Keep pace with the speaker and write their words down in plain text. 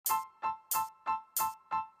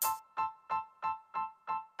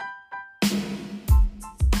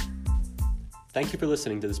Thank you for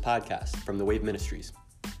listening to this podcast from The Wave Ministries.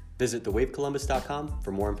 Visit thewavecolumbus.com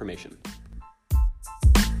for more information.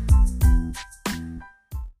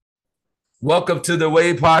 Welcome to the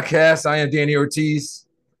Wave Podcast. I am Danny Ortiz.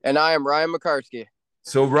 And I am Ryan Mocarski.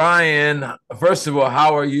 So Ryan, first of all,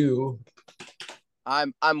 how are you?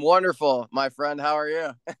 I'm wonderful, my friend. How are you?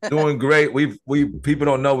 Doing great. We people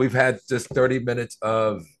don't know we've had just 30 minutes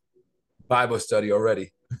of Bible study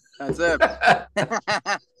already. That's it.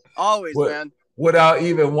 Always, man. Without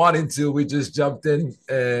even wanting to, we just jumped in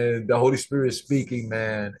and the Holy Spirit is speaking,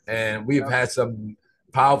 man. And we've had some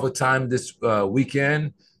powerful time this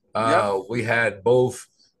weekend. We had both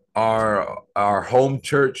our home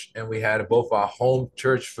church and we had both our home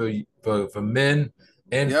church for men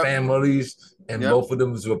and families, and both of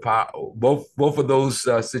them was both of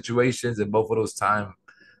those situations and both of those time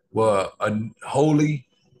were a holy,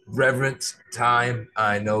 reverent time.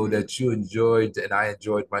 I know that you enjoyed and I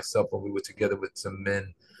enjoyed myself when we were together with some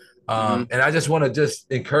men. And I just want to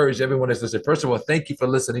encourage everyone that's listening. First of all, thank you for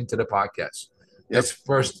listening to the podcast. That's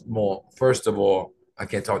first of all, I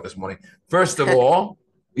can't talk this morning. First of all,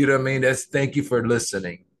 you know what I mean? Thank you for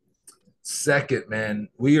listening. Second, man,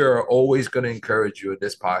 we are always going to encourage you in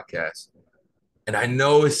this podcast. And I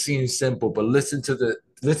know it seems simple, but listen to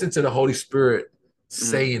the Holy Spirit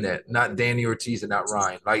saying that, not Danny Ortiz and not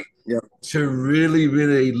Ryan. To really,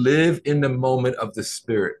 really live in the moment of the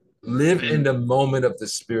Spirit. Live in the moment of the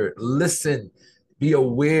Spirit. Listen, be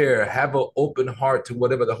aware, have an open heart to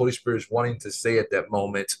whatever the Holy Spirit is wanting to say at that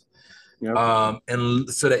moment. And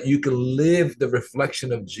so that you can live the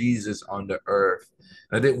reflection of Jesus on the earth.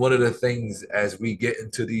 And I think one of the things as we get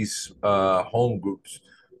into these home groups,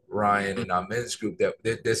 Ryan, and our men's group,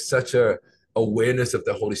 that there's such a awareness of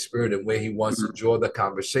the Holy Spirit and where he wants to draw the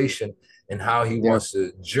conversation and how he wants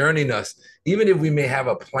to journey us. Even if we may have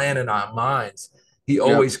a plan in our minds, he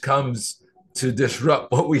always comes to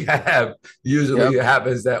disrupt what we have. Usually it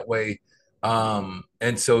happens that way.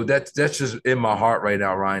 And so that's just in my heart right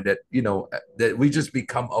now, Ryan, that, you know, that we just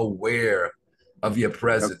become aware of your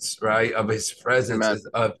presence, right? Of his presence,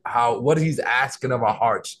 of what he's asking of our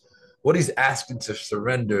hearts, what he's asking to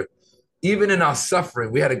surrender. Even in our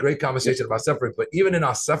suffering, we had a great conversation about suffering, but even in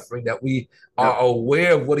our suffering, that we are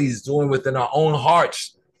aware of what he's doing within our own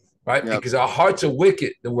hearts, right? Because our hearts are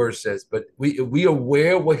wicked, the word says, but we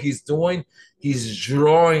aware what he's doing. He's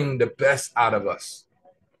drawing the best out of us.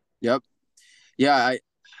 Yep. Yeah.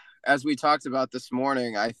 As we talked about this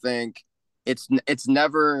morning, I think it's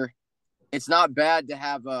not bad to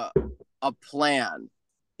have a plan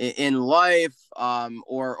in life,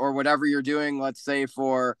 or whatever you're doing, let's say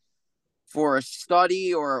for a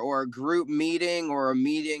study or a group meeting or a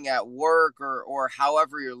meeting at work or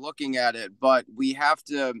however you're looking at it. But we have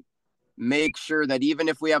to make sure that even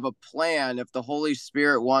if we have a plan, if the Holy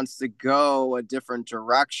Spirit wants to go a different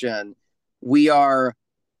direction, we are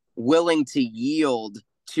willing to yield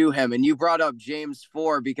to him. And you brought up James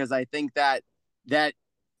 4 because I think that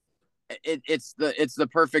it's the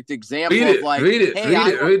perfect example of like, read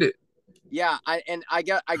it. Yeah, I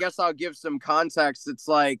guess I'll give some context. It's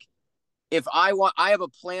like, if I have a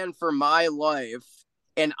plan for my life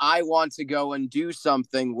and I want to go and do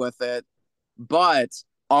something with it, but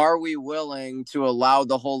are we willing to allow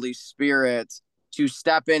the Holy Spirit to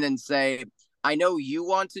step in and say, I know you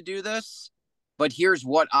want to do this, but here's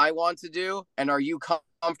what I want to do. And are you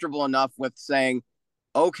comfortable enough with saying,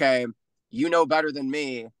 okay, you know better than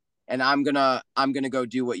me, and I'm gonna go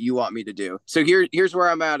do what you want me to do. So here's where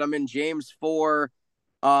I'm at. I'm in James 4,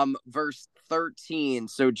 verse 13.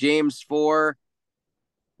 So James 4,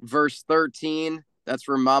 verse 13. That's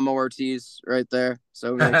for Mama Ortiz right there.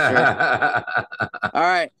 So make sure. All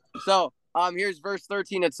right. So here's verse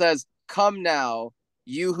 13. It says, "Come now,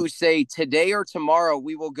 you who say, today or tomorrow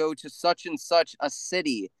we will go to such and such a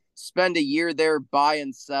city, spend a year there, buy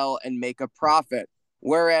and sell, and make a profit.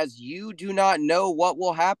 Whereas you do not know what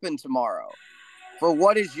will happen tomorrow. For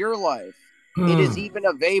what is your life? It is even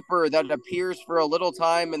a vapor that appears for a little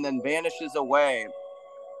time and then vanishes away.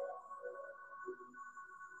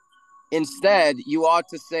 Instead, you ought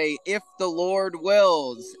to say, if the Lord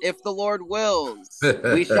wills,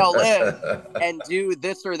 we shall live and do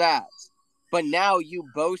this or that. But now you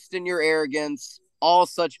boast in your arrogance. All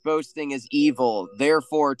such boasting is evil.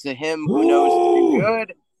 Therefore, to him who knows to do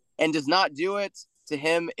good and does not do it, to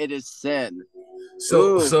him it is sin."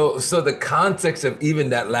 So the context of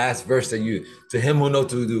even that last verse that to him who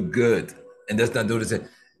knows to do good and does not do this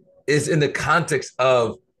is in the context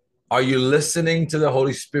of, are you listening to the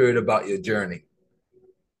Holy Spirit about your journey?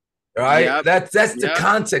 Right? That's the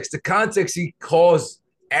context. The context he calls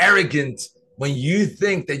arrogant when you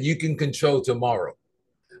think that you can control tomorrow.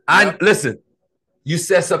 Listen, you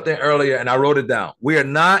said something earlier, and I wrote it down. We are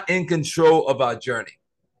not in control of our journey.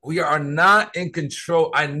 We are not in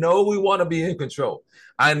control. I know we want to be in control.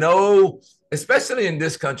 I know, especially in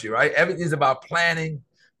this country, right? Everything's about planning.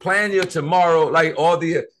 Plan your tomorrow. Like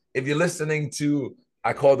if you're listening to,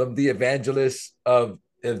 I call them the evangelists of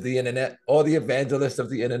the internet, or the evangelists of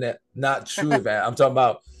the internet. Not true, man. I'm talking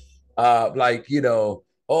about,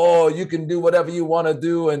 oh, you can do whatever you want to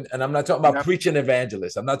do. And I'm not talking about preaching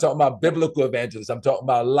evangelists. I'm not talking about biblical evangelists. I'm talking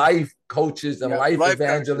about life coaches and life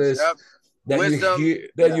evangelists. Coaches,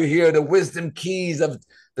 you hear the wisdom keys of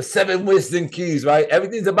the 7 wisdom keys, right?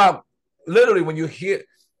 Everything's about literally when you hear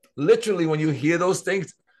those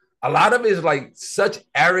things, a lot of it is like such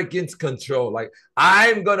arrogance control. Like,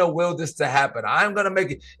 I'm going to will this to happen. I'm going to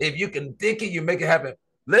make it. If you can think it, you make it happen.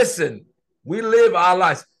 Listen, we live our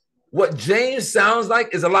lives. What James sounds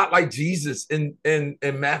like is a lot like Jesus in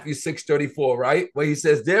Matthew 6:34, right? Where he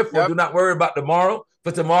says, therefore, do not worry about tomorrow,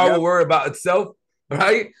 for tomorrow will worry about itself,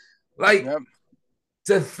 right? Like,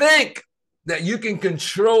 to think that you can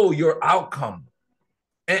control your outcome.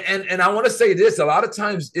 And I want to say this, a lot of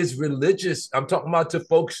times it's religious. I'm talking about to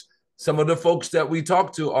folks, some of the folks that we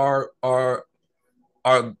talk to are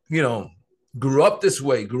grew up this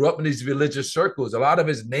way, grew up in these religious circles. A lot of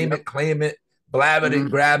it's name it, claim it, blab it and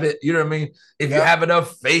grab it. You know what I mean? If you have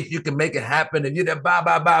enough faith, you can make it happen. And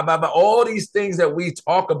all these things that we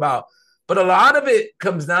talk about. But a lot of it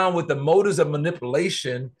comes down with the motives of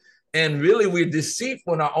manipulation. And really, we're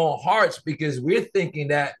deceitful in our own hearts because we're thinking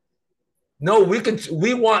that, no,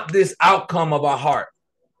 we want this outcome of our heart.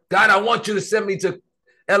 God, I want you to send me to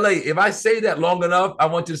LA. If I say that long enough, I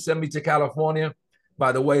want you to send me to California.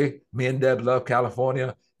 By the way, me and Deb love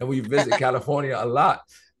California, and we visit California a lot.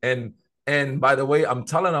 And by the way, I'm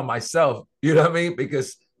telling on myself, you know what I mean?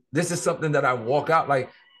 Because this is something that I walk out like,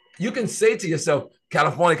 you can say to yourself,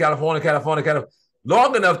 California, California, California, California,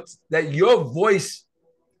 long enough that your voice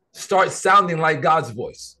starts sounding like God's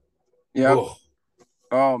voice. Yeah.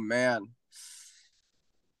 Oh, man.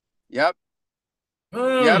 Yep.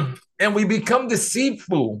 And we become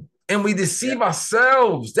deceitful and we deceive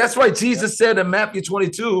ourselves. That's why Jesus said in Matthew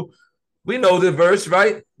 22, we know the verse,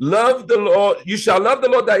 right? Love the Lord. You shall love the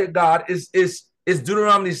Lord thy God is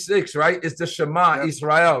Deuteronomy 6, right? It's the Shema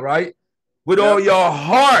Israel, right? With all your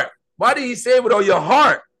heart. Why did he say with all your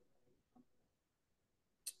heart?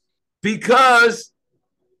 Because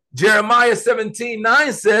Jeremiah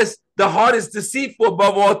 17:9 says the heart is deceitful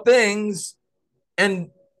above all things and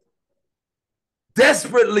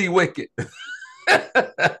desperately wicked.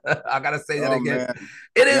 I gotta say that again. Man.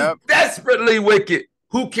 It is desperately wicked.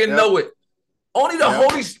 Who can know it? Only the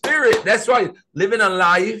Holy Spirit. That's right. Living a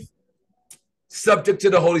life subject to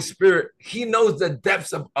the Holy Spirit. He knows the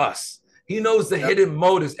depths of us. He knows the hidden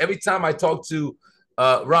motives. Every time I talk to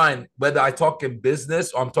Ryan, whether I talk in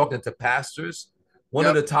business or I'm talking to pastors, one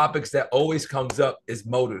of the topics that always comes up is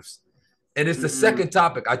motives. And it's the second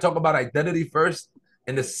topic. I talk about identity first,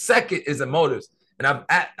 and the second is the motives. And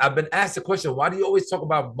I've been asked the question, why do you always talk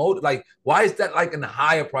about motive? Like, why is that like in a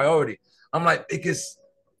higher priority? I'm like, because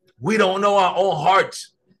we don't know our own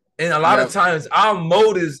hearts. And a lot of times our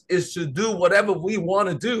motives is to do whatever we want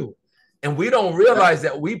to do. And we don't realize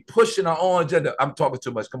that we pushing our own agenda. I'm talking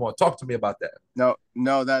too much. Come on, talk to me about that. No,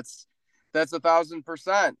 that's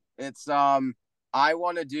 1,000%. It's I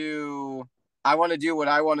want to do what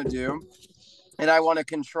I want to do, and I want to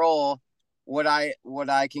control what I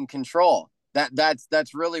can control.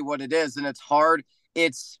 That's really what it is. And it's hard.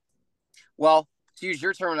 It's, well, to use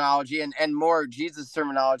your terminology and more Jesus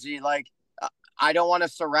terminology, like I don't want to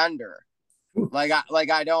surrender. I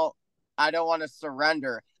don't want to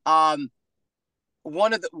surrender.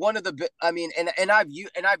 One of the I mean, and I've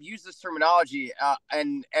used this terminology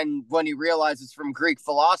and when you realize it's from Greek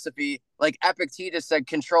philosophy, like Epictetus said,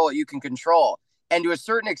 control what you can control. And to a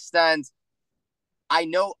certain extent, I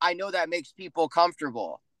know that makes people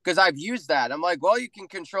comfortable because I've used that. I'm like, well, you can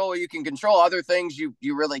control what you can control. Other things you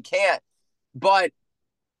really can't. But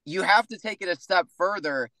you have to take it a step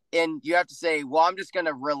further, and you have to say, well, I'm just going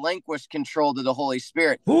to relinquish control to the Holy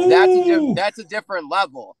Spirit. That's a different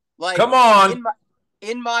level. Like, come on.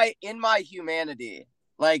 In my humanity,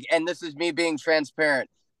 like, and this is me being transparent,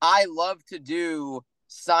 I love to do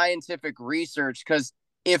scientific research because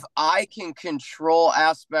if I can control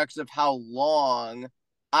aspects of how long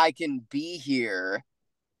I can be here,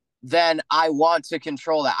 then I want to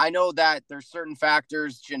control that. I know that there's certain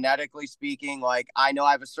factors, genetically speaking, like I know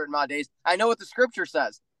I have a certain amount of days. I know what the scripture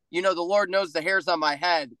says. You know, the Lord knows the hairs on my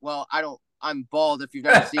head. Well, I'm bald if you've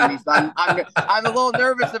never seen me. So I'm a little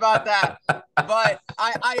nervous about that. But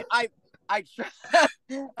I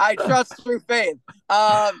I trust through faith.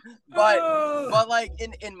 But like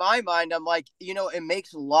in my mind, I'm like, it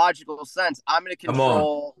makes logical sense. I'm going to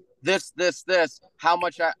control this,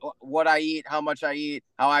 what I eat, how much I eat,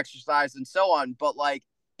 how I exercise, and so on. But like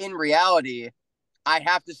in reality, I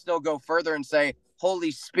have to still go further and say,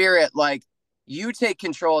 Holy Spirit, like you take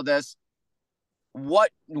control of this.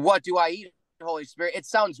 What do I eat, Holy Spirit? It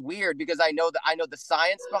sounds weird because I know the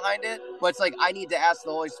science behind it, but it's like I need to ask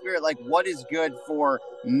the Holy Spirit, like, what is good for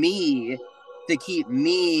me to keep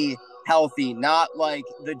me healthy, not like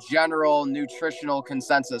the general nutritional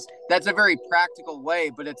consensus. That's a very practical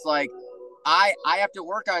way, but it's like I have to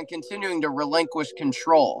work on continuing to relinquish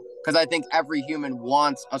control because I think every human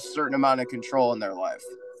wants a certain amount of control in their life.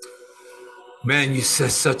 Man, you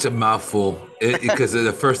said such a mouthful because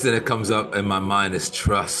the first thing that comes up in my mind is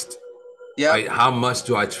trust. Yeah. Right? How much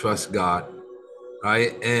do I trust God?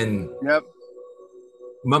 Right? And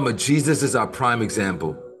remember, Jesus is our prime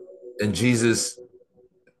example. And Jesus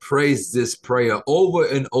prays this prayer over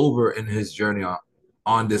and over in his journey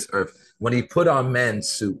on this earth. When he put on man's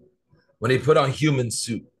suit, when he put on human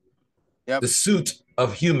suit, the suit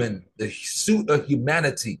of humanity,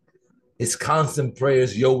 his constant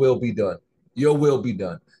prayers, your will be done. Your will be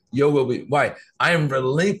done. Your will be. Why? I am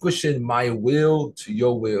relinquishing my will to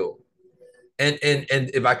your will. And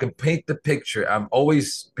if I can paint the picture, I've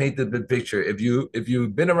always painted the picture. If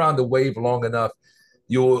you've been around the wave long enough,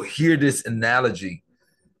 you'll hear this analogy.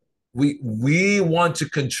 We want to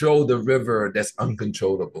control the river that's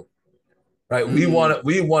uncontrollable, right? Mm-hmm.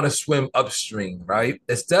 We want to swim upstream, right?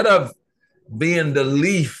 Instead of being the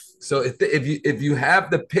leaf. So if you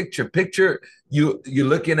have the picture you're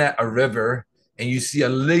looking at a river and you see a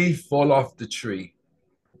leaf fall off the tree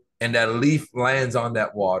and that leaf lands on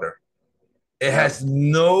that water. It has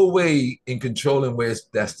no way in controlling where its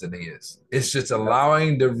destiny is. It's just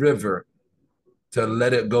allowing the river to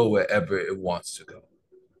let it go wherever it wants to go.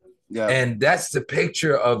 Yeah. And that's the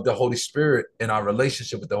picture of the Holy Spirit and our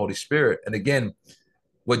relationship with the Holy Spirit. And again,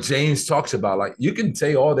 what James talks about, like you can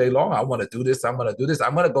say all day long, I want to do this, I'm going to do this,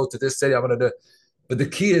 I'm going to go to this city, I'm going to do. But the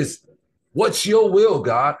key is, what's your will,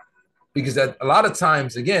 God? Because a lot of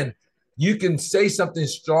times, again, you can say something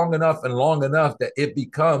strong enough and long enough that it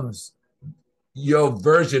becomes your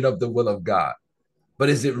version of the will of God. But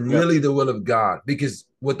is it really the will of God? Because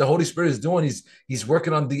what the Holy Spirit is doing, he's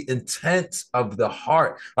working on the intent of the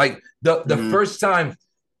heart. Like the first time,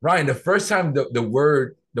 Ryan, the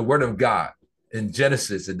word of God in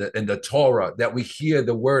Genesis, in the Torah, that we hear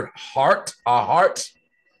the word heart, our heart.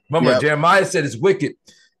 Remember, Jeremiah said it's wicked.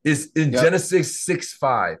 Is in Genesis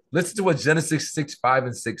 6:5. Listen to what Genesis 6:5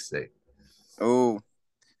 and 6 say. Oh,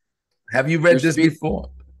 have you read this before?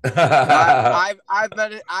 I've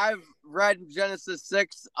read it. I've read Genesis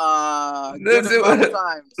 6 listen what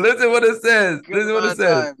it says. Listen what it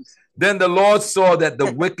says. Then the Lord saw that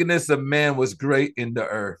the wickedness of man was great in the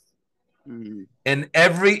earth. And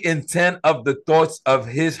every intent of the thoughts of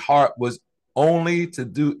his heart was only to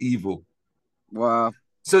do evil. Wow.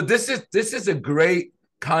 So this is a great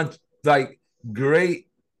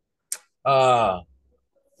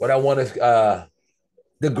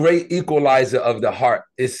the great equalizer of the heart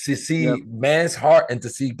is to see man's heart and to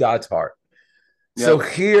see God's heart. So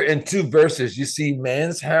here in 2 verses, you see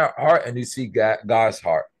man's heart and you see God's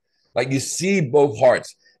heart. Like you see both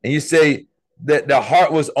hearts and you say that the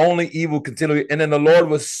heart was only evil continually. And then the Lord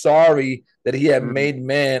was sorry that he had made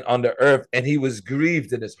man on the earth and he was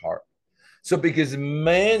grieved in his heart. So because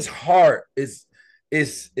man's heart is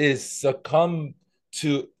succumbed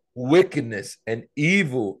to wickedness and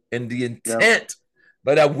evil and the intent.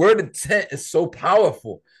 But that word intent is so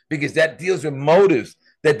powerful because that deals with motives,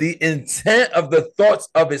 that the intent of the thoughts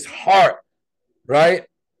of his heart, right?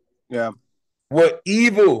 Yeah. Were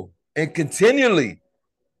evil and continually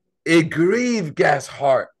it grieved God's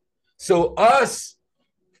heart. So us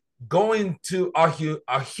going to our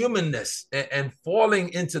humanness and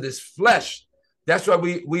falling into this flesh, that's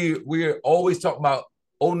why we're always talking about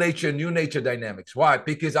old nature, new nature dynamics. Why?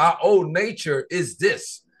 Because our old nature is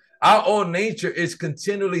this. Our old nature is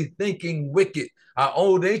continually thinking wicked. Our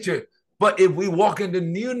old nature. But if we walk in the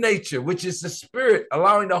new nature, which is the Spirit,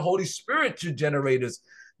 allowing the Holy Spirit to generate us,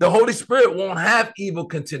 the Holy Spirit won't have evil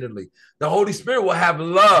continually. The Holy Spirit will have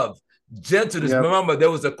love, gentleness. Remember,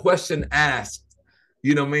 there was a question asked,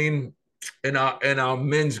 you know what I mean, in our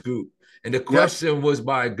men's group. And the question was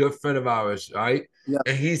by a good friend of ours, right?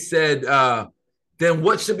 And he said, then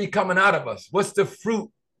what should be coming out of us? What's the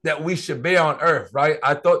fruit that we should bear on earth, right?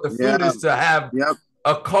 I thought the fruit is to have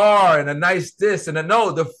a car and a nice this and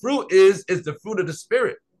no, the fruit is the fruit of the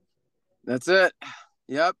Spirit. That's it.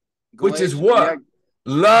 Yep. Which is what?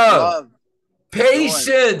 Love,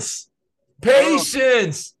 Patience.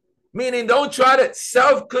 Patience. Meaning don't try to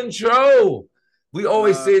self-control. We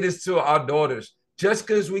always say this to our daughters. Just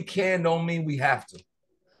because we can don't mean we have to.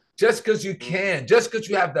 Just because you can, just because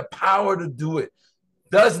you have the power to do it,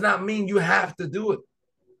 does not mean you have to do it.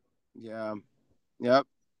 Yeah. Yep.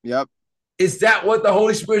 Is that what the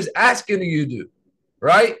Holy Spirit is asking you to do?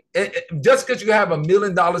 Right? Just because you have $1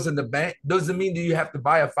 million in the bank doesn't mean that you have to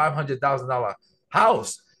buy a $500,000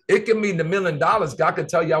 house. It can mean $1 million. God can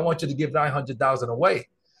tell you, I want you to give 900,000 away.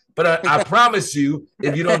 But I promise you,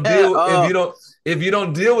 if you don't deal, if you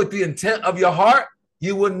don't deal with the intent of your heart,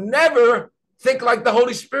 you will never think like the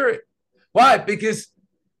Holy Spirit. Why? Because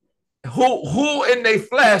who in their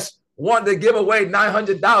flesh want to give away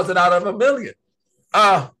 900,000 out of $1 million?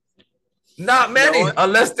 Not many,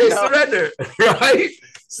 unless they surrender, right?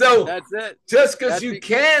 So that's it. Just because you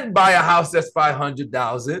can buy a house that's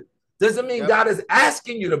 500,000 doesn't mean God is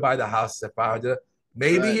asking you to buy the house that's 500.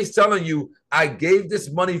 Maybe He's telling you, I gave this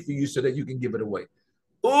money for you so that you can give it away.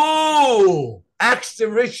 Ooh, ask the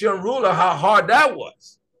rich young ruler how hard that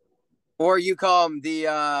was. Or you call him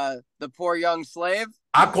the poor young slave.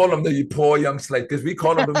 I call him the poor young slave because we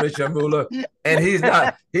call him the rich young ruler, and he's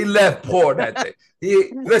not. He left poor that day.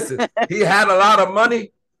 He had a lot of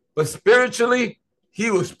money, but spiritually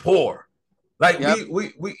he was poor. Like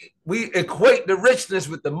we equate the richness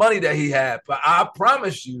with the money that he had. But I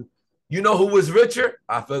promise you, you know who was richer?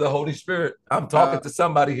 I feel the Holy Spirit. I'm talking to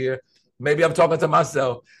somebody here. Maybe I'm talking to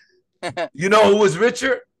myself. You know who was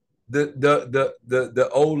richer? The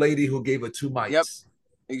old lady who gave her 2 mites. Yep,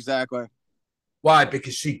 exactly. Why?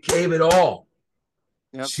 Because she gave it all.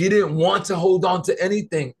 Yep. She didn't want to hold on to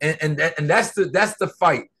anything, and that's the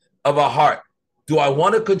fight of our heart. Do I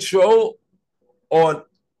want to control, or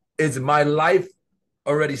is my life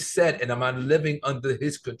already set, and am I living under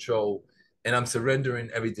His control, and I'm surrendering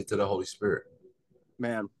everything to the Holy Spirit?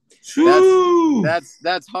 Man,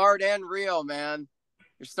 that's hard and real, man.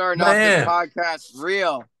 You're starting off this podcast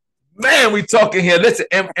real. Man, we talking here. Listen,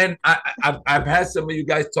 and I've had some of you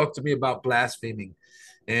guys talk to me about blaspheming,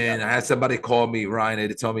 and I had somebody call me, Ryan, and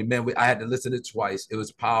they told me, man, I had to listen to it twice. It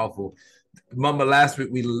was powerful. Remember last week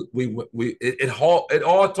it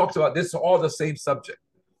all talks about this, all the same subject.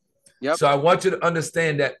 Yep. So I want you to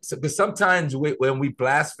understand that because sometimes when we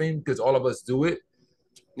blaspheme, because all of us do it,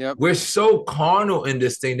 we're so carnal in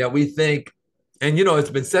this thing that we think, and it's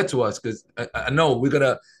been said to us because I know we're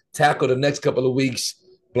gonna tackle the next couple of weeks.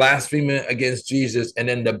 Blaspheming against Jesus, and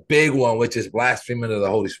then the big one, which is blaspheming of the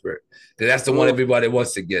Holy Spirit. That's the one everybody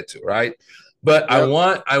wants to get to, right? But I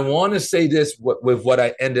want to say this with what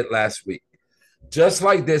I ended last week. Just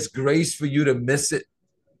like there's grace for you to miss it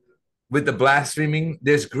with the blaspheming,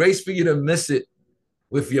 there's grace for you to miss it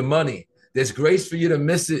with your money. There's grace for you to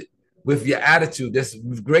miss it with your attitude. There's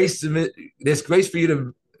grace for you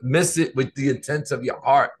to miss it with the intent of your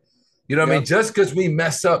heart. You know what I mean? Just because we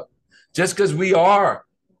mess up, just because we are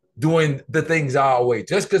doing the things our way,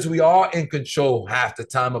 just because we are in control half the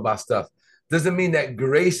time about stuff, doesn't mean that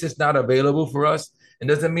grace is not available for us. It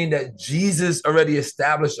doesn't mean that Jesus already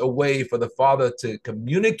established a way for the Father to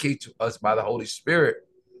communicate to us by the Holy Spirit.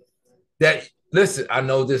 That, listen, I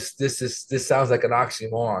know this sounds like an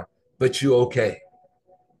oxymoron, but you okay.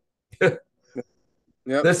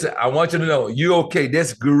 Listen, I want you to know you okay.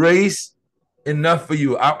 There's grace enough for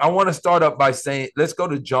you. I want to start up by saying, let's go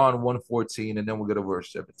to John 1:14, and then we'll go to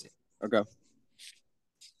verse 17. Okay.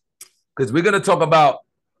 Because we're going to talk about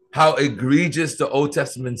how egregious the Old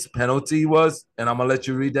Testament's penalty was, and I'm going to let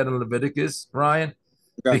you read that in Leviticus, Ryan,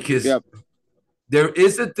 because there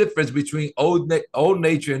is a difference between old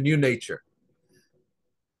nature and new nature.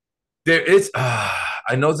 There is,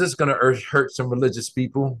 I know this is going to hurt some religious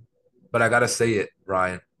people, but I got to say it,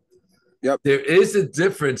 Ryan. There is a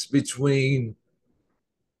difference between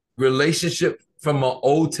relationship from an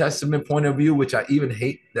Old Testament point of view, which I even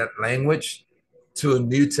hate that language, to a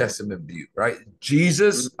New Testament view, right?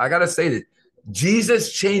 Jesus, I got to say that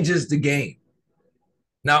Jesus changes the game.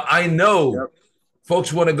 Now, I know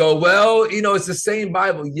folks want to go, well, it's the same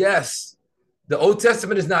Bible. Yes. The Old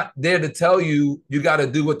Testament is not there to tell you got to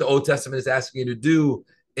do what the Old Testament is asking you to do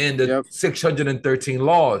in the 613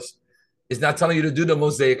 laws. It's not telling you to do the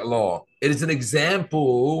Mosaic law. It is an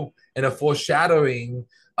example and a foreshadowing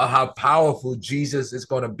of how powerful Jesus is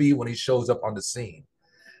going to be when he shows up on the scene,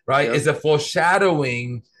 right? It's a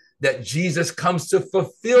foreshadowing that Jesus comes to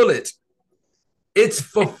fulfill it. It's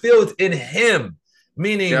fulfilled in him,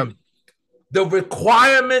 meaning the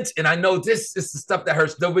requirements, and I know this is the stuff that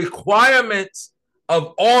hurts, the requirements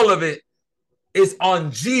of all of it is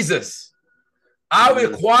on Jesus. Our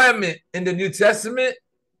requirement in the New Testament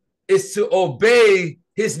is to obey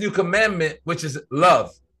his new commandment, which is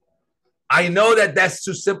love. I know that that's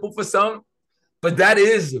too simple for some, but that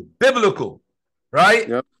is biblical, right?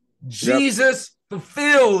 Yep. Jesus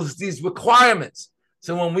fulfills these requirements.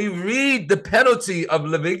 So when we read the penalty of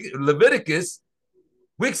Leviticus,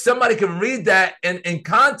 somebody can read that and in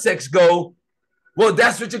context go, well,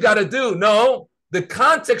 that's what you got to do. No, the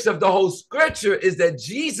context of the whole scripture is that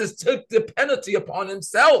Jesus took the penalty upon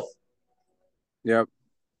himself. Yep.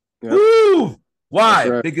 Woo! Why?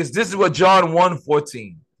 Right. Because this is what John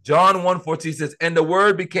 1:14. John 1:14 says, and the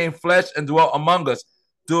word became flesh and dwelt among us.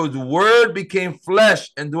 The word became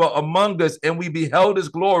flesh and dwelt among us, and we beheld his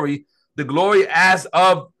glory, the glory as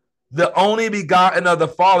of the only begotten of the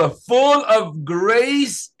Father, full of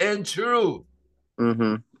grace and truth.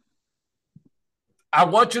 Mm-hmm. I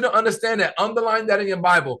want you to understand that. Underline that in your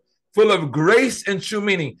Bible. Full of grace and truth,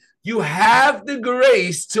 meaning you have the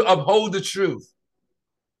grace to uphold the truth.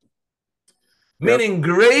 Meaning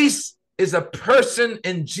grace is a person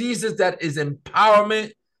in Jesus that is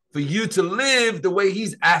empowerment for you to live the way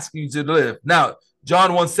he's asking you to live. Now,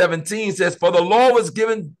 John 1:17 says, for the law was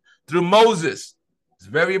given through Moses. It's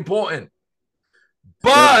very important.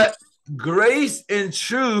 But grace and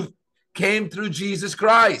truth came through Jesus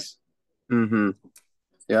Christ. Mm-hmm.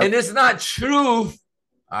 Yep. And it's not truth.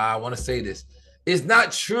 I want to say this. It's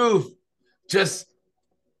not truth, just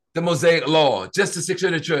the Mosaic law, just the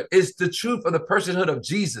 600 truth. It's the truth of the personhood of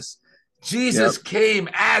Jesus. Jesus came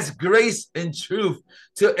as grace and truth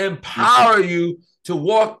to empower you to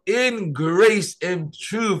walk in grace and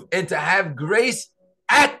truth and to have grace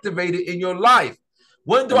activated in your life.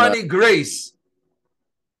 When do I need grace?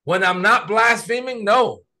 When I'm not blaspheming?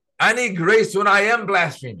 No. I need grace when I am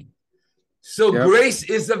blaspheming. So grace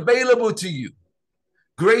is available to you.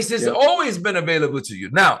 Grace has always been available to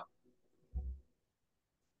you. Now,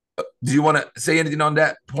 do you want to say anything on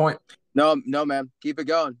that point? No, man. Keep it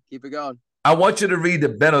going. Keep it going. I want you to read the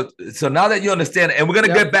benefit. So now that you understand it, and we're going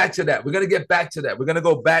to get back to that. We're going to get back to that. We're going to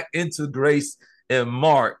go back into grace in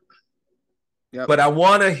Mark. Yep. But I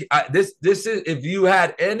want to, this is, if you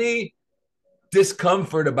had any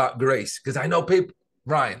discomfort about grace, because I know people,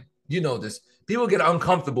 Ryan, you know this, people get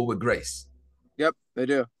uncomfortable with grace. Yep, they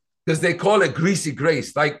do. Because they call it greasy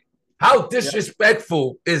grace. Like, how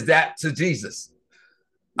disrespectful is that to Jesus?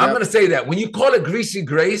 I'm going to say that. When you call it greasy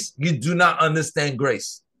grace, you do not understand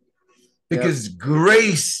grace. Because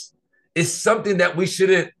grace is something that we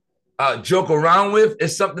shouldn't joke around with.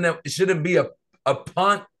 It's something that shouldn't be a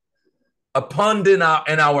pun in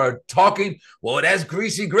our talking. Well, that's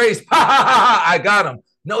greasy grace. Ha, ha, ha, ha, I got him.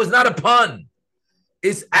 No, it's not a pun.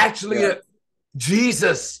 It's actually a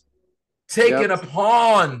Jesus taking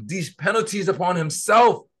upon these penalties upon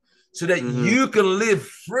himself so that you can live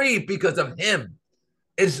free because of him.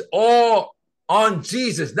 It's all on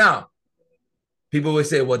Jesus. Now, people will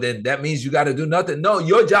say, well, then that means you got to do nothing. No,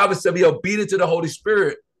 your job is to be obedient to the Holy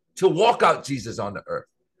Spirit to walk out Jesus on the earth.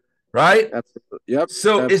 Right? Absolutely. Yep.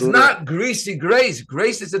 So it's not greasy grace.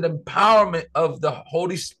 Grace is an empowerment of the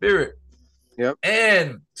Holy Spirit. Yep.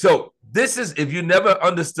 And so this is, if you never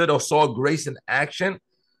understood or saw grace in action,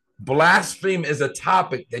 blasphemy is a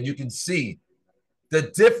topic that you can see the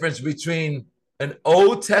difference between an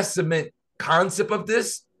Old Testament concept of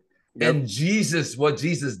this and Jesus, what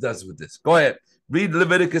Jesus does with this. Go ahead. Read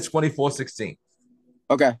Leviticus 24:16.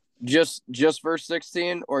 Okay. Just verse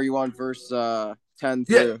 16, or you want verse 10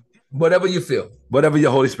 through? Yeah, whatever you feel, whatever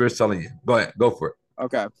your Holy Spirit's telling you. Go ahead. Go for it.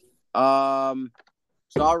 Okay.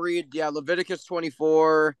 So I'll read, Leviticus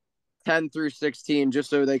 24:10 through 16, just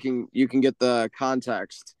so you can get the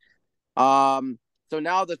context. So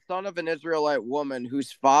now the son of an Israelite woman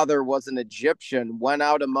whose father was an Egyptian went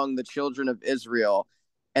out among the children of Israel,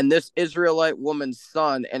 and this Israelite woman's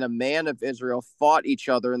son and a man of Israel fought each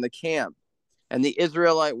other in the camp. And the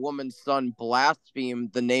Israelite woman's son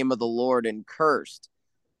blasphemed the name of the Lord and cursed.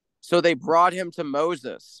 So they brought him to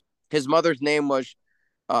Moses. His mother's name was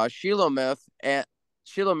Shelomith,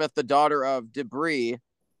 the daughter of Dibri,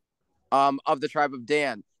 of the tribe of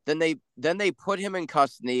Dan. Then they put him in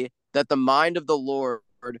custody, that the mind of the Lord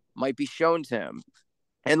might be shown to him.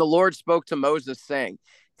 And the Lord spoke to Moses, saying,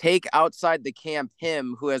 take outside the camp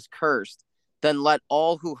him who has cursed. Then let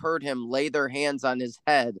all who heard him lay their hands on his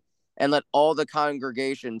head, and let all the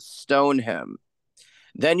congregation stone him.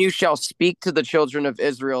 Then you shall speak to the children of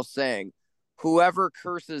Israel, saying, whoever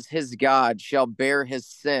curses his God shall bear his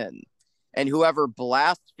sin, and whoever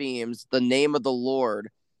blasphemes the name of the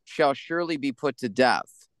Lord shall surely be put to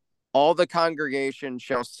death. All the congregation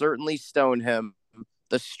shall certainly stone him,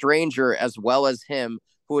 the stranger as well as him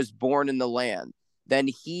who is born in the land. When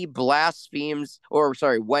he blasphemes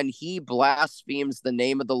the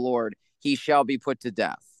name of the Lord, he shall be put to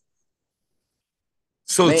death.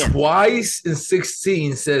 So Man. twice in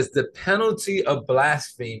 16 says the penalty of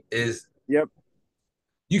blasphemy is. Yep.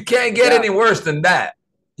 You can't get any worse than that.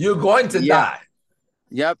 You're going to die.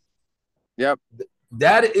 Yep.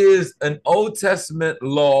 That is an Old Testament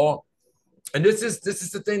law. And this is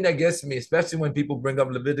the thing that gets me, especially when people bring up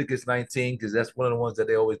Leviticus 19, because that's one of the ones that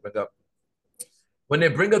they always bring up. When they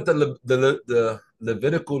bring up the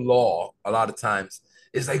Levitical law, a lot of times,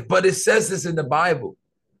 it's like, but it says this in the Bible.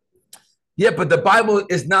 Yeah, but the Bible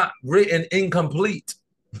is not written incomplete.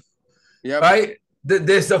 Yep. Right?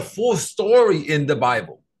 There's a full story in the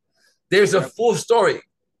Bible. There's a full story.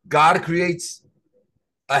 God creates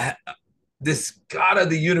this God of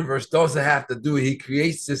the universe doesn't have to do it. He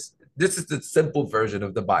creates this. This is the simple version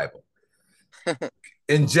of the Bible.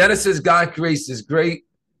 In Genesis, God creates this great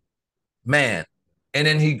man, and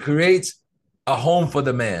then he creates a home for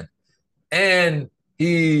the man. And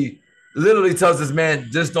he literally tells this man,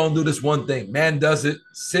 just don't do this one thing. Man does it,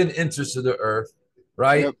 sin enters to the earth,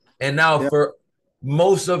 right? Yep. And now for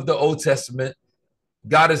most of the Old Testament,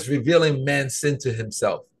 God is revealing man's sin to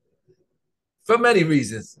himself for many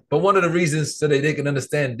reasons. But one of the reasons so that they can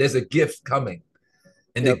understand there's a gift coming.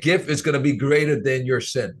 And the gift is going to be greater than your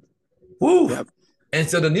sin. Woo! Yep. And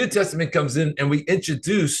so the New Testament comes in and we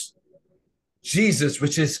introduce Jesus,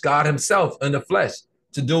 which is God himself in the flesh,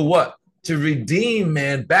 to do what? To redeem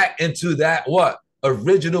man back into that what?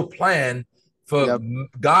 Original plan for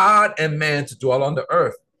God and man to dwell on the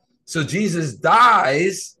earth. So Jesus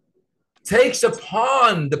dies, takes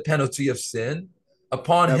upon the penalty of sin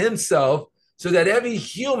upon himself, so that every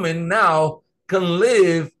human now can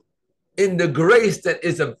live in the grace that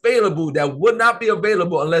is available, that would not be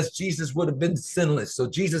available unless Jesus would have been sinless. So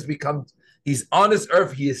Jesus becomes, he's on this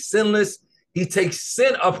earth, he is sinless. He takes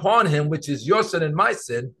sin upon him, which is your sin and my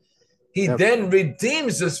sin. He then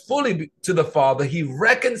redeems us fully to the Father. He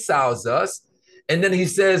reconciles us. And then he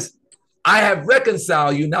says, I have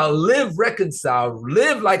reconciled you. Now live reconciled.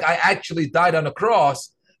 Live like I actually died on the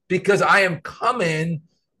cross, because I am coming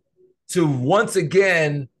to once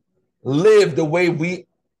again live the way we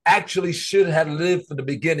actually should have lived from the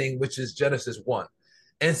beginning, which is Genesis 1.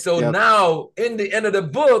 And so now in the end of the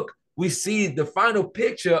book, we see the final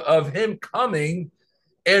picture of him coming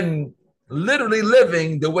and literally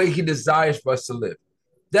living the way he desires for us to live.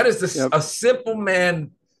 That is a simple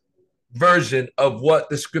man version of what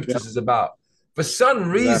the scriptures is about. For some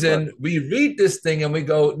reason, we read this thing and we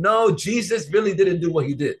go, no, Jesus really didn't do what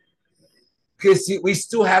he did. Because we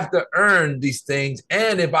still have to earn these things.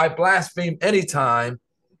 And if I blaspheme anytime,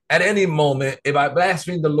 at any moment, if I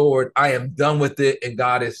blaspheme the Lord, I am done with it. And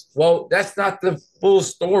God is, well, that's not the full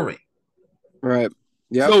story. Right.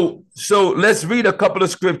 Yeah. So let's read a couple of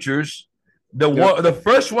scriptures. The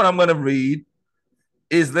first one I'm going to read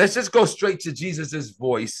is, let's just go straight to Jesus's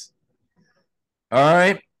voice. All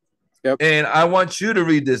right. Yep. And I want you to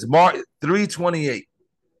read this. Mark 3:28.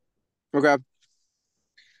 Okay.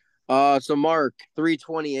 So Mark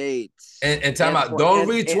 3:28. And time out. Don't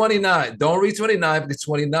read 29. Don't read 29, because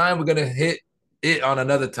 29 we're gonna hit it on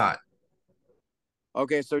another time.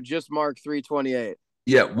 Okay, so just Mark 3:28.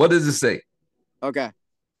 Yeah. What does it say? Okay.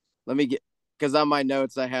 Let me get, because on my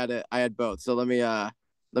notes I had both. So let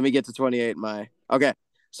me get to 28. Okay.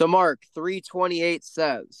 So Mark 3:28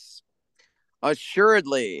 says,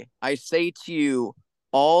 assuredly I say to you,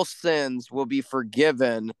 all sins will be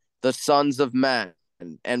forgiven the sons of men.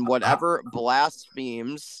 And whatever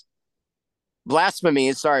blasphemies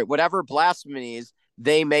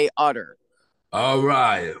they may utter. All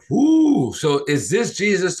right. Ooh, so is this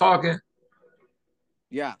Jesus talking?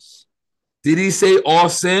 Yes. Did he say all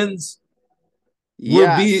sins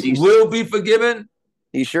will be forgiven?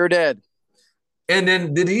 He sure did. And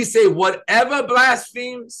then did he say whatever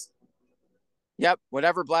blasphemes? Yep.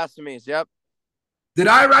 Whatever blasphemies. Yep. Did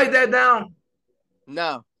I write that down?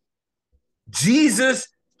 No. Jesus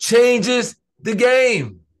changes the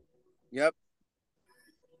game. Yep.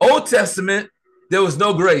 Old Testament, there was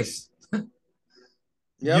no grace.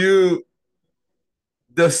 Yep.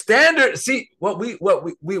 The standard, see, what we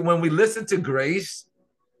when we listen to grace,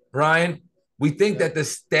 Ryan, we think that the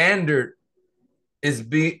standard is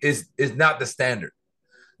not the standard.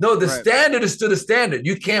 No, the standard is still the standard.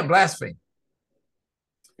 You can't blaspheme.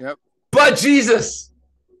 Yep. But Jesus.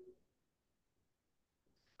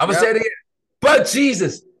 I'm gonna say it again. But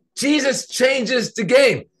Jesus changes the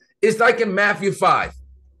game. It's like in Matthew 5.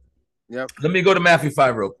 Yep. Let me go to Matthew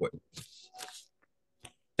 5 real quick.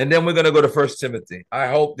 And then we're going to go to 1 Timothy. I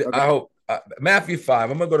hope Matthew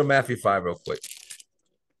 5. I'm going to go to Matthew 5 real quick.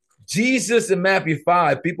 Jesus in Matthew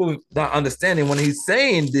 5, people not understanding when he's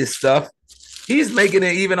saying this stuff, He's making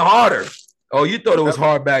it even harder. Oh, you thought it was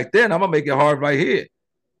hard back then. I'm going to make it hard right here.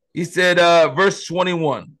 He said, verse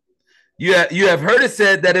 21, you have heard it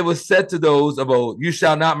said that it was said to those of old, you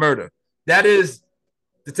shall not murder. That is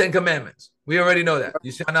the 10 Commandments. We already know that.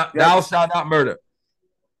 You shall not, thou shalt not murder.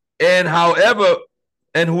 And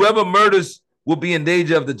whoever murders will be in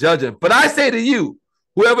danger of the judgment. But I say to you,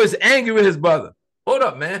 whoever is angry with his brother, hold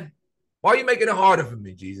up, man. Why are you making it harder for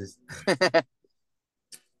me, Jesus?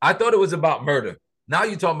 I thought it was about murder. Now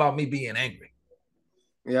you're talking about me being angry.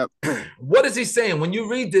 Yep. What is he saying? When you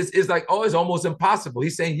read this, it's like, oh, it's almost impossible.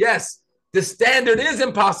 He's saying, yes, the standard is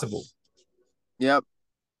impossible. Yep.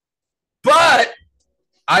 But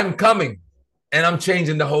I'm coming and I'm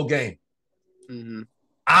changing the whole game. Mm-hmm.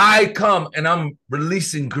 I come and I'm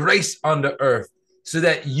releasing grace on the earth so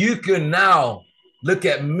that you can now look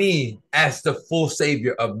at me as the full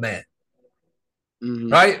savior of man. Mm-hmm.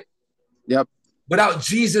 Right? Yep. Without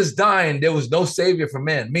Jesus dying, there was no savior for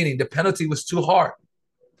man, meaning the penalty was too hard.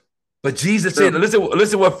 But Jesus said,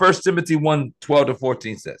 listen what 1 Timothy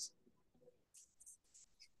 1:12-14 says.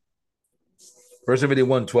 1 Timothy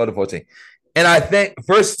 1:12-14. And I thank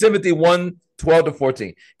 1 Timothy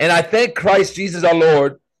 1:12-14. And I thank Christ Jesus our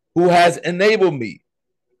Lord, who has enabled me.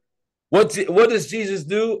 What does Jesus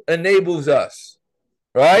do? Enables us.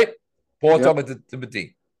 Right? Paul talking to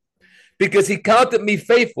Timothy. Because he counted me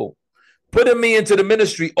faithful, putting me into the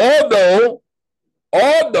ministry. Although,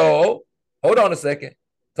 hold on a second.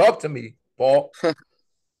 Talk to me, Paul.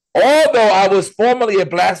 Although I was formerly a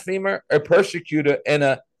blasphemer, a persecutor, and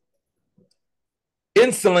an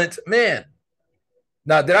insolent man.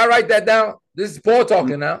 Now, did I write that down? This is Paul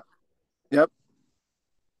talking now. Yep.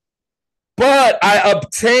 But I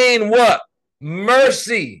obtained what?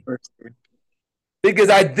 Mercy. Because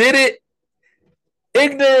I did it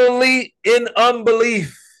ignorantly in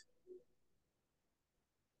unbelief.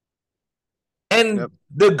 And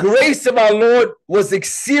the grace of our Lord was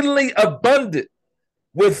exceedingly abundant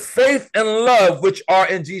with faith and love which are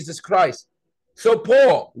in Jesus Christ. So,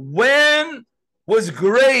 Paul, when was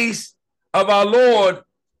grace of our Lord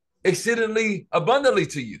exceedingly abundantly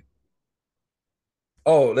to you?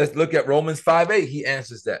 Oh, let's look at Romans 5:8. He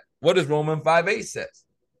answers that. What does Romans 5:8 says?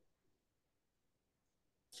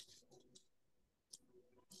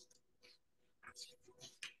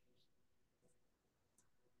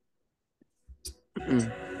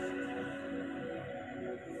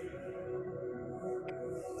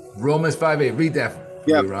 Romans 5:8. Read that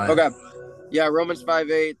for me, Ryan. Okay. Yeah, Romans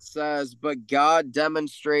 5:8 says, but God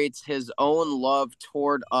demonstrates his own love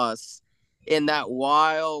toward us in that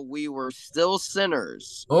while we were still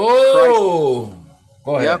sinners. Oh,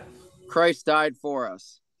 go ahead. Yep. Christ died for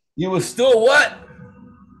us. You were still what?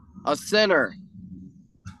 A sinner.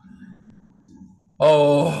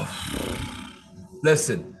 Oh,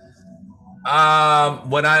 listen.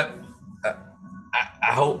 When I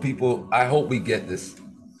hope we get this.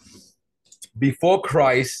 Before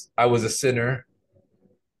Christ, I was a sinner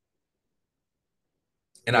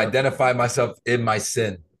and identified myself in my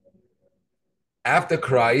sin. After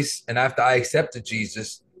Christ and after I accepted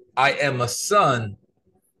Jesus, I am a son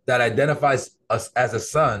that identifies us as a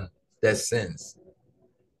son that sins.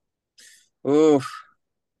 Oof.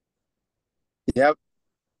 Yep.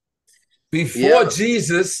 Before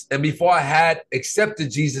Jesus and before I had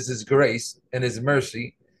accepted Jesus' grace and his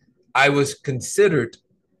mercy, I was considered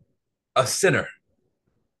a sinner.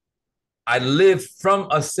 I lived from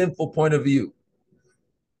a sinful point of view.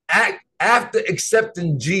 After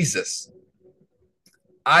accepting Jesus,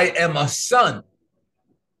 I am a son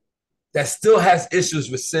that still has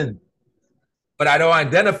issues with sin. But I don't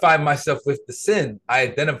identify myself with the sin. I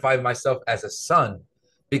identify myself as a son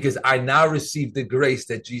because I now receive the grace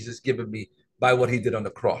that Jesus given me by what he did on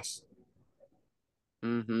the cross.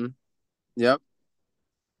 Mm-hmm. Yep.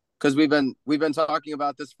 Because we've been talking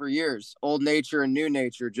about this for years. Old nature and new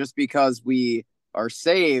nature. Just because we are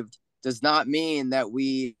saved does not mean that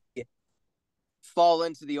we fall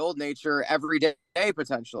into the old nature every day,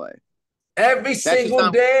 potentially. Every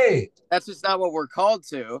single day. That's just not what we're called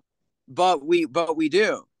to, but we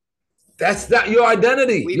do. That's not your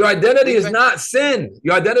identity. Your identity is not sin.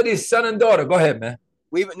 Your identity is son and daughter. Go ahead, man.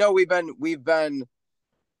 We've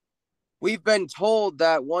been told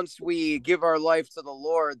that once we give our life to the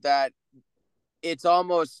Lord, that it's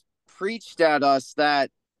almost preached at us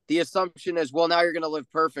that the assumption is, well, now you're going to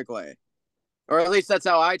live perfectly. Or at least that's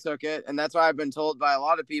how I took it. And that's why I've been told by a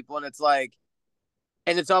lot of people. And it's like,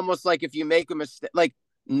 and it's almost like if you make a mistake, like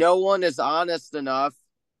no one is honest enough.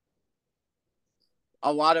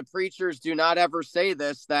 A lot of preachers do not ever say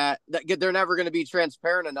this, that they're never going to be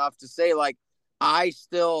transparent enough to say, like, I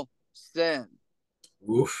still sin.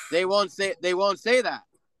 Oof. They won't say that.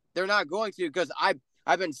 They're not going to, because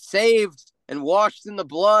I've been saved and washed in the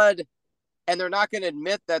blood, and they're not going to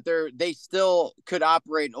admit that they still could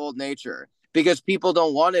operate in old nature, because people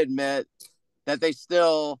don't want to admit that they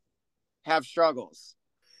still have struggles.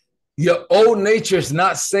 Your old nature is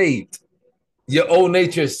not saved. Your old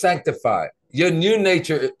nature is sanctified. Your new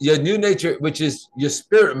nature, which is your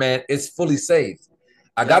spirit man, is fully saved.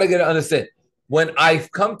 I got to get to understand. When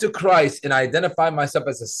I've come to Christ and I identify myself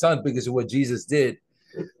as a son because of what Jesus did,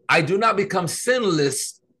 I do not become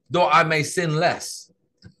sinless, though I may sin less.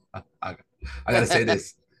 I got to say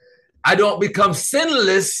this. I don't become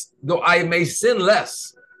sinless, though I may sin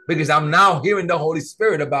less, because I'm now hearing the Holy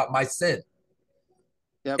Spirit about my sin.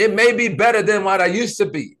 Yep. It may be better than what I used to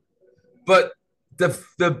be, but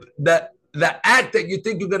the act that you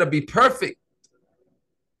think you're going to be perfect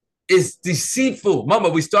is deceitful. Mama,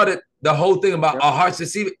 we started the whole thing about our hearts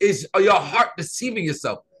deceiving. Is your heart deceiving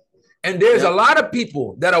yourself? And there's a lot of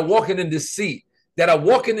people that are walking in deceit, that are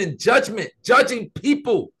walking in judgment, judging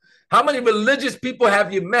people. How many religious people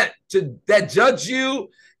have you met that judge you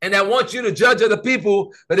and that want you to judge other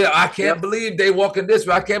people? But I can't believe they walk in this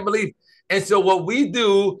way. I can't believe. And so what we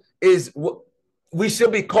do is we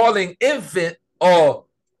should be calling infant, or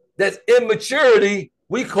that's immaturity.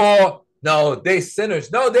 We call, no, they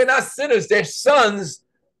sinners. No, they're not sinners. They're sons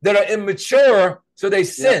that are immature, so they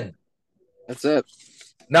sin. That's it.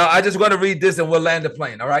 Now, I just want to read this and we'll land the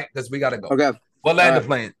plane, all right? Because we got to go. Okay. We'll land the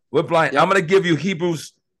plane. We're blind. I'm going to give you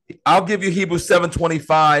Hebrews. I'll give you Hebrews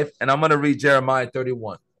 7:25, and I'm going to read Jeremiah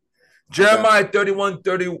 31. Jeremiah 31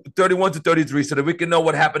 to 33, so that we can know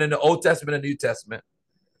what happened in the Old Testament and New Testament,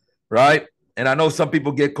 right? And I know some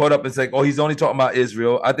people get caught up and say, oh, he's only talking about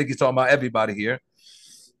Israel. I think he's talking about everybody here.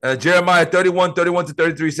 Jeremiah 31 to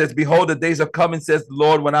 33 says, behold, the days are coming, says the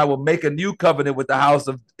Lord, when I will make a new covenant with the house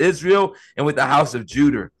of Israel and with the house of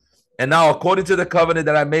Judah. And now, according to the covenant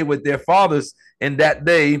that I made with their fathers in that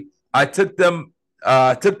day, I took them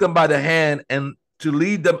by the hand and to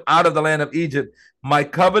lead them out of the land of Egypt. My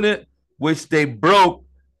covenant, which they broke,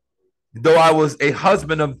 though I was a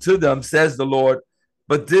husband unto them, says the Lord.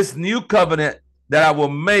 But this new covenant that I will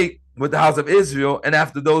make with the house of Israel, and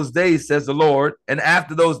after those days, says the Lord, and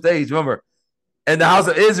after those days, remember, and the house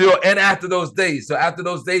of Israel, and after those days. So after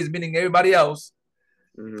those days, meaning everybody else,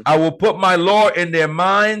 I will put my law in their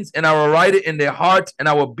minds, and I will write it in their hearts, and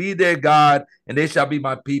I will be their God, and they shall be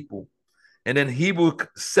my people. And then Hebrews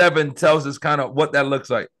 7 tells us kind of what that looks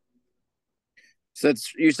like. So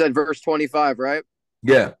you said verse 25, right?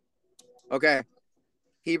 Yeah. Okay.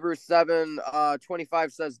 Hebrews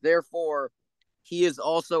 7:25 says, therefore, he is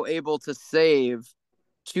also able to save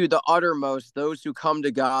to the uttermost those who come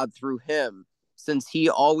to God through him, since he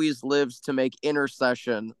always lives to make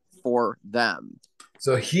intercession for them.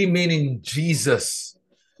 So he meaning Jesus.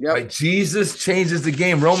 Yep. Right? Jesus changes the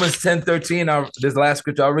game. Romans 10:13. This last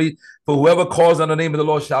scripture I'll read. For whoever calls on the name of the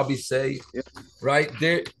Lord shall be saved. Yep. Right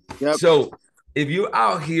there. Yep. So if you're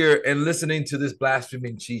out here and listening to this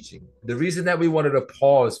blaspheming teaching, the reason that we wanted to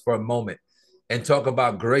pause for a moment and talk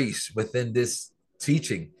about grace within this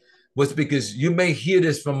teaching was because you may hear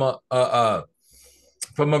this from a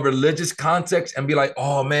religious context and be like,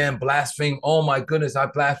 oh man, blaspheme. Oh my goodness, I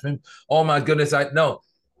blaspheme. Oh my goodness, no.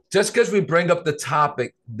 Just because we bring up the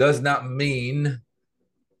topic does not mean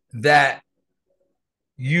that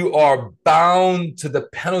you are bound to the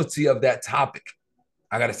penalty of that topic.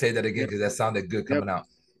 I got to say that again because that sounded good coming out.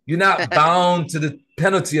 You're not bound to the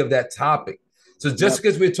penalty of that topic. So just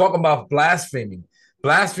because we're talking about blaspheming,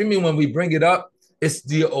 when we bring it up, it's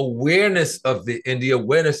the awareness of it and the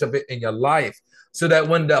awareness of it in your life. So that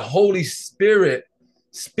when the Holy Spirit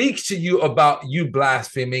speaks to you about you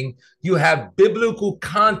blaspheming, you have biblical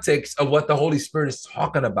context of what the Holy Spirit is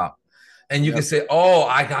talking about. And you can say, oh,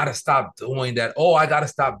 I got to stop doing that. Oh, I got to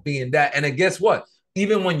stop being that. And then guess what?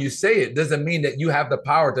 Even when you say it, doesn't mean that you have the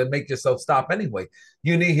power to make yourself stop anyway.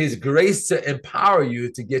 You need his grace to empower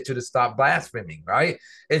you to get you to stop blaspheming, right?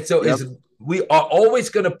 And so we are always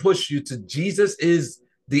going to push you to Jesus is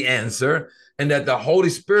the answer, and that the Holy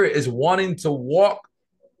Spirit is wanting to walk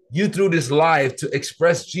you through this life to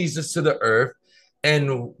express Jesus to the earth.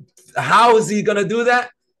 And how is he going to do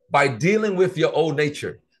that? By dealing with your old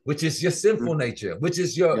nature, which is your sinful nature, which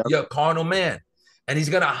is your carnal man. And he's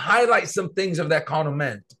going to highlight some things of that carnal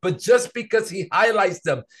man. But just because he highlights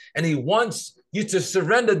them and he wants you to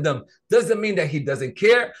surrender them doesn't mean that he doesn't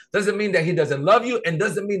care, doesn't mean that he doesn't love you, and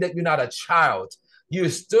doesn't mean that you're not a child. You're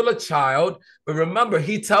still a child. But remember,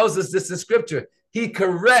 he tells us this in scripture. He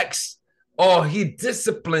corrects or he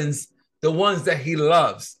disciplines the ones that he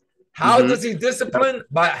loves. How does he discipline?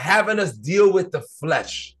 By having us deal with the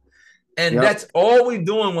flesh. And that's all we're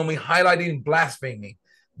doing when we're highlighting blaspheming.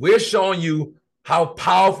 We're showing you how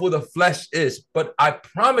powerful the flesh is. But I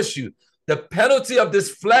promise you, the penalty of this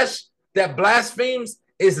flesh that blasphemes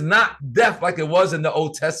is not death like it was in the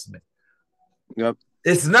Old Testament. Yep.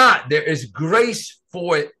 It's not. There is grace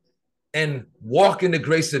for it, and walk in the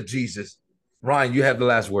grace of Jesus. Ryan, you have the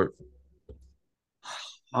last word.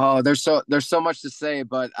 Oh, there's so much to say,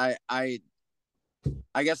 but I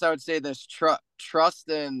guess I would say this: trust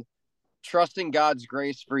in God's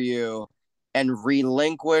grace for you, and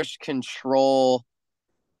relinquish control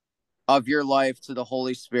of your life to the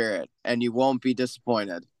Holy Spirit, and you won't be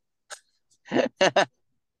disappointed.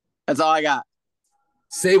 That's all I got.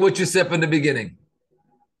 Say what you said from the beginning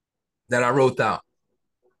that I wrote down.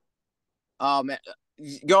 Oh man,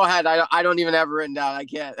 go ahead. I don't even have it written down. I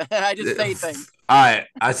can't. I just say things. All right,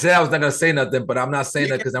 I said I was not gonna say nothing, but I'm not saying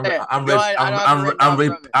that because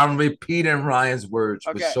I'm repeating Ryan's words,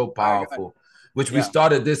 which was so powerful. Which we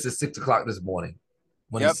started this at 6 o'clock this morning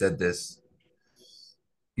when he said this.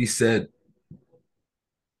 He said,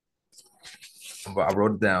 I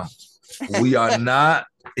wrote it down. We are not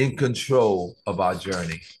in control of our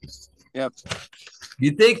journey. Yep.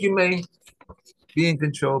 You think you may be in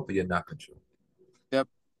control, but you're not control. Yep.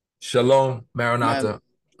 Shalom, Maranatha.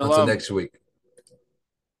 Shalom. Until next week.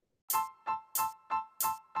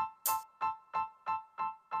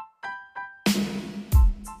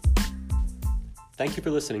 Thank you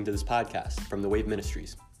for listening to this podcast from The Wave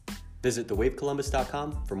Ministries. Visit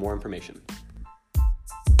thewavecolumbus.com for more information.